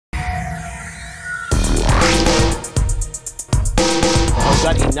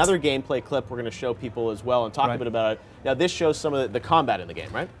We've got another gameplay clip we're going to show people as well and talk a bit about it. Now, this shows some of the combat in the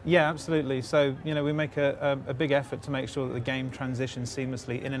game, right? Yeah, absolutely. So, you know, we make a big effort to make sure that the game transitions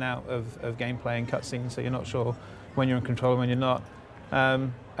seamlessly in and out of gameplay and cutscenes, so you're not sure when you're in control and when you're not.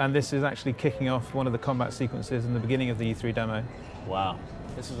 And this is actually kicking off one of the combat sequences in the beginning of the E3 demo. Wow.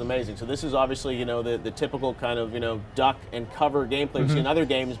 This is amazing. So this is obviously, you know, the typical kind of, you know, duck and cover gameplay we see in other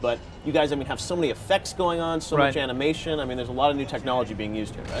games, but you guys, I mean, have so many effects going on, so much animation. I mean, there's a lot of new technology being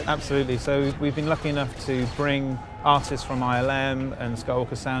used here, right? Absolutely. So we've been lucky enough to bring artists from ILM and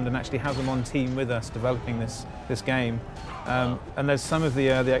Skywalker Sound and actually have them on team with us developing this game. And there's some of the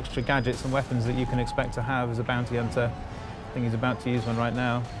extra gadgets and weapons that you can expect to have as a bounty hunter. I think he's about to use one right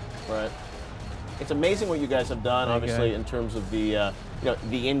now. Right. It's amazing what you guys have done, obviously, in terms of the you know,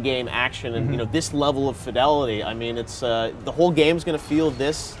 the in-game action and you know, this level of fidelity. I mean, it's the whole game's going to feel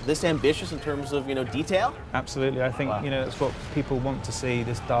this ambitious in terms of, you know, detail. Absolutely. I think you know, that's what people want to see,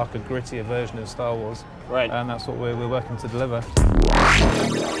 this darker, grittier version of Star Wars. Right. And that's what we're working to deliver.